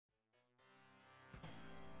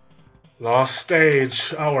Last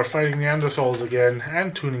stage. Oh, we're fighting Neanderthals again.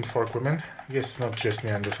 And tuning fork women. I guess it's not just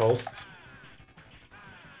Neanderthals.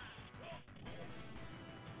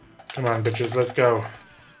 Come on, bitches, let's go.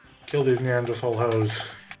 Kill these Neanderthal hoes.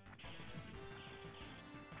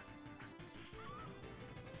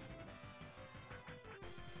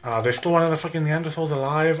 There's still one of the fucking Neanderthals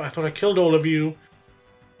alive? I thought I killed all of you.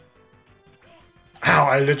 Ow,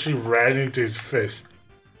 I literally ran into his fist.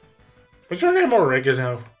 What's your name?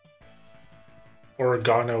 Oregano?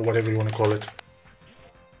 Oregano, whatever you want to call it.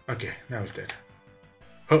 Okay, now he's dead.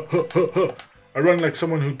 Huh, huh, huh, huh. I run like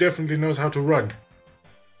someone who definitely knows how to run.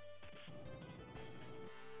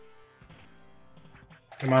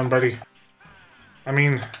 Come on, buddy. I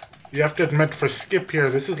mean, you have to admit, for Skip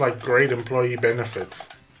here, this is like great employee benefits.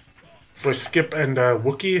 For Skip and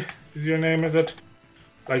Wookie is your name, is it?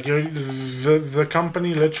 Like, the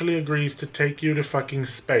company literally agrees to take you to fucking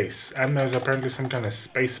space. And there's apparently some kind of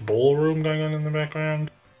space ballroom going on in the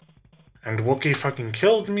background. And Wookie fucking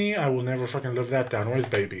killed me. I will never fucking live that down. Where's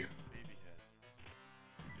baby?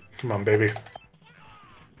 Come on, baby.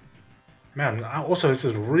 Man, also this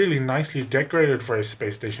is really nicely decorated for a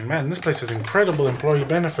space station. Man, this place has incredible employee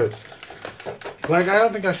benefits. Like, I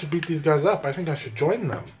don't think I should beat these guys up. I think I should join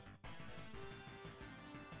them.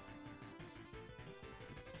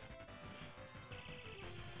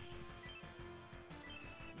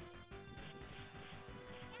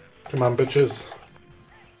 Come on, bitches.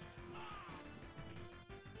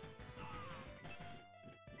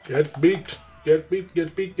 Get beat. Get beat,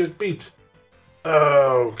 get beat, get beat.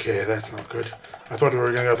 Okay, that's not good. I thought we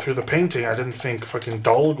were gonna go through the painting. I didn't think fucking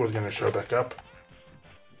Dolg was gonna show back up.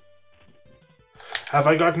 Have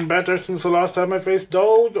I gotten better since the last time I faced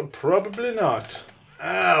Dolg? Probably not.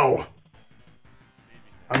 Ow!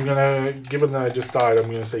 I'm gonna, given that I just died, I'm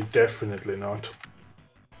gonna say definitely not.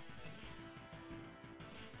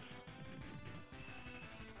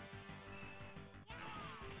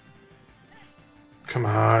 Come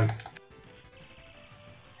on.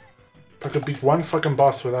 If I could beat one fucking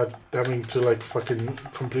boss without having to, like, fucking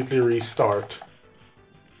completely restart.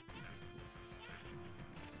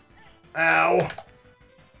 Ow!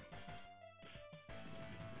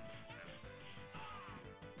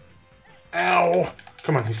 Ow!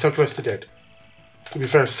 Come on, he's so close to dead. To be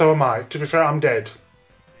fair, so am I. To be fair, I'm dead.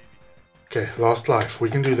 Okay, last life. We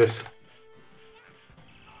can do this.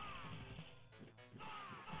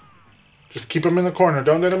 Just keep him in the corner.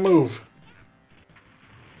 Don't let him move.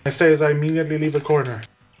 I say as I immediately leave the corner.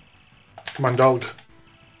 Come on, dog.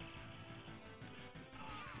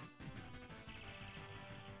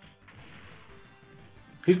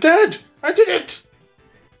 He's dead! I did it!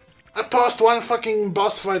 I passed one fucking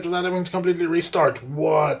boss fight without having to completely restart.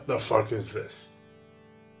 What the fuck is this?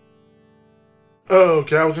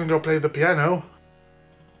 Okay, I was gonna go play the piano.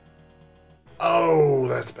 Oh,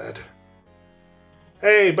 that's bad.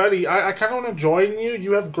 Hey, buddy, I kind of want to join you.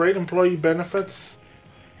 You have great employee benefits.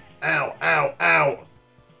 Ow, ow, ow.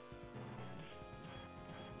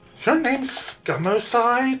 Is your name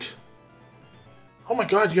Scumocide? Oh my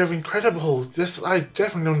god, you have incredible. I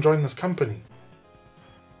definitely don't join this company.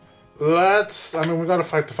 We gotta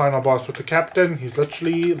fight the final boss with the captain.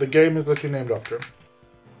 The game is literally named after him.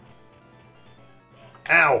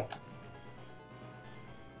 Ow.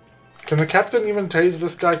 Can the captain even tase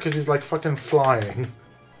this guy because he's like fucking flying?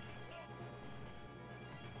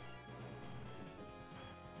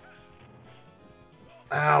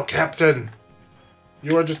 Ow, captain.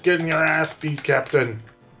 You are just getting your ass beat, captain.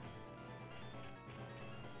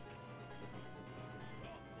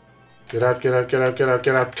 Get out, get out, get out, get out,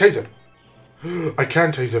 get out. Tase him. I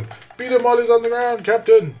can't tase him. Beat him while he's on the ground,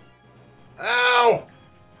 captain. Ow.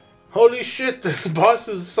 Holy shit, this boss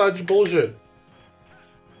is such bullshit.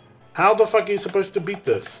 How the fuck are you supposed to beat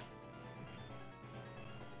this?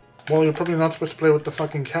 Well, you're probably not supposed to play with the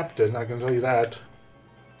fucking captain, I can tell you that.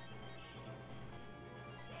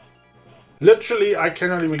 Literally, I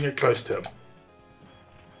cannot even get close to him.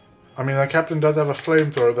 I mean, the captain does have a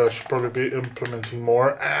flamethrower that I should probably be implementing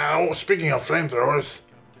more. Ow! Speaking of flamethrowers.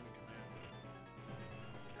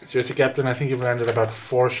 Seriously, captain, I think you've landed about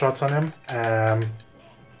 4 shots on him.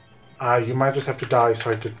 You might just have to die so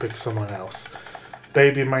I could pick someone else.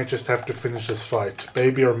 Baby might just have to finish this fight.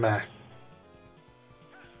 Baby or Mac.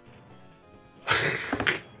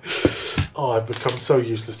 Oh, I've become so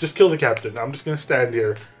useless. Just kill the captain. I'm just gonna stand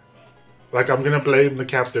here. Like, I'm gonna blame the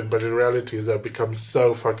captain, but in reality I've become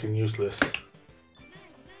so fucking useless.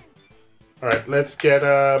 Alright, let's get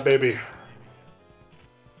baby.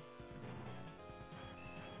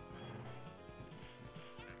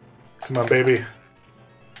 Come on, baby.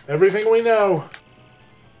 Everything we know.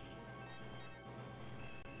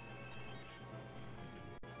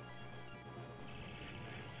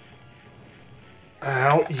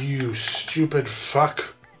 Oh, you stupid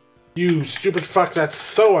fuck. You stupid fuck, that's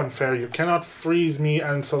so unfair. You cannot freeze me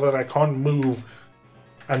and so that I can't move.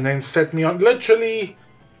 And then set me on... Literally!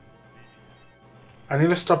 I need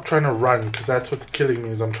to stop trying to run, because that's what's killing me,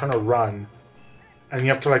 is I'm trying to run. And you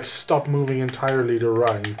have to, like, stop moving entirely to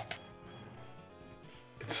run.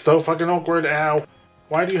 It's so fucking awkward, ow.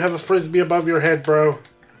 Why do you have a frisbee above your head, bro?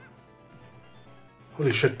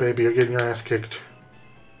 Holy shit, baby, you're getting your ass kicked.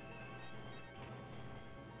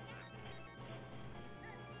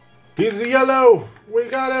 He's yellow! We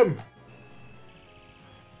got him!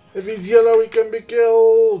 If he's yellow, he can be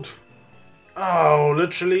killed! Oh,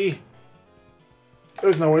 literally.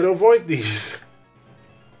 There's no way to avoid these.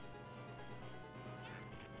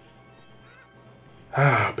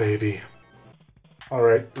 Ah, baby.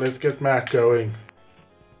 Alright, let's get Mac going.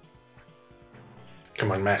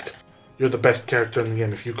 Come on, Mac. You're the best character in the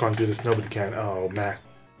game. If you can't do this, nobody can. Oh, Mac.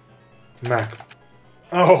 Mac.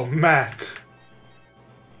 Oh, Mac.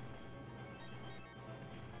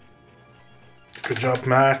 Good job,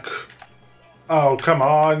 Mac. Oh, come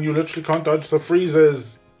on. You literally can't dodge the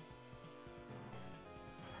freezes.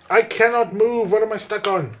 I cannot move. What am I stuck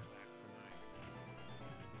on?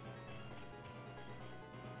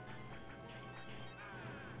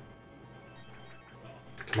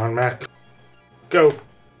 Come on, Mac. Go.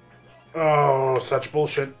 Oh, such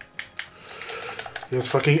bullshit. He has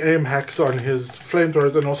fucking aim hacks on his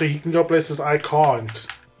flamethrowers, and also he can go places I can't.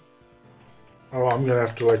 Oh, I'm gonna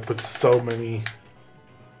have to, like, put so many...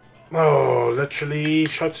 Oh, literally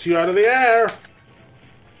shuts you out of the air!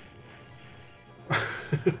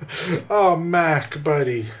 Oh, Mac,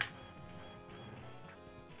 buddy.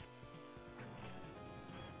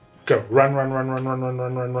 Go. Run, run, run, run, run, run,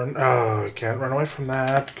 run, run, run. Oh, I can't run away from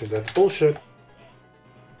that, because that's bullshit.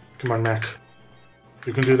 Come on, Mac.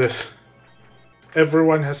 You can do this.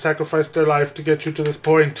 Everyone has sacrificed their life to get you to this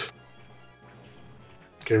point.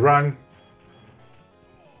 Okay, run.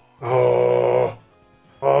 Oh.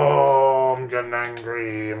 Oh, I'm getting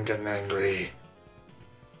angry. I'm getting angry.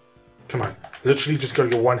 Come on. Literally just gotta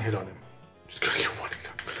get one hit on him. Just gotta get one hit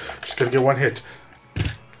on him. Just gotta get one hit.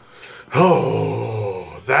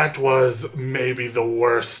 Oh, that was maybe the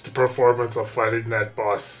worst performance of fighting that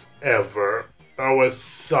boss ever. That was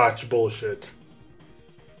such bullshit.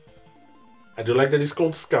 I do like that he's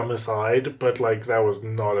called Scumicide, but like that was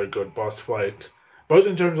not a good boss fight. Both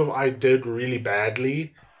in terms of I did really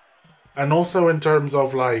badly, and also in terms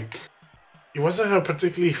of like, it wasn't a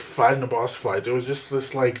particularly fun boss fight. It was just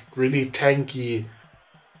this like really tanky,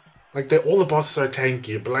 like all the bosses are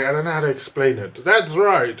tanky, but like I don't know how to explain it. That's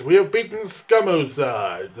right, we have beaten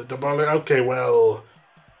Scumicide. Okay, well,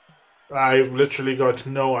 I've literally got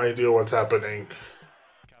no idea what's happening.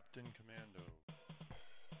 Commando.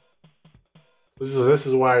 This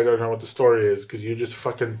is why I don't know what the story is, because you just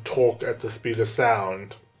fucking talk at the speed of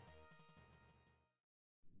sound.